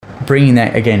bringing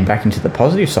that again back into the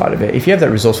positive side of it, if you have that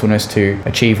resourcefulness to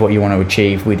achieve what you want to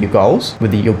achieve with your goals,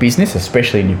 with your business,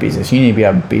 especially in your business, you need to be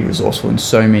able to be resourceful in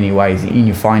so many ways, in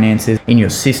your finances, in your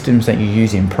systems that you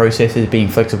use, in processes, being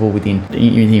flexible within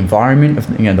the environment of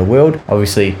the world.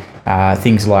 Obviously,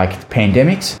 things like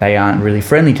pandemics, they aren't really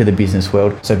friendly to the business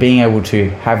world. So being able to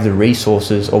have the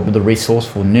resources or the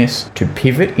resourcefulness to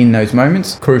pivot in those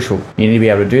moments, crucial. You need to be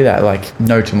able to do that like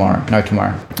no tomorrow.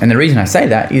 And the reason I say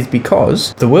that is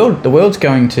because the world's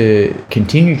going to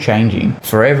continue changing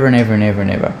forever and ever and ever and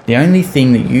ever. The only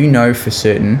thing that you know for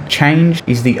certain, change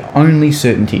is the only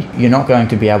certainty. You're not going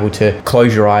to be able to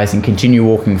close your eyes and continue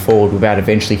walking forward without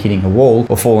eventually hitting a wall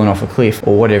or falling off a cliff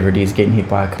or whatever it is, getting hit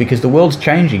by a, because the world's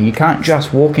changing. You can't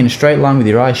just walk in a straight line with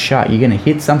your eyes shut. You're going to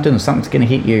hit something or something's going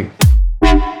to hit you.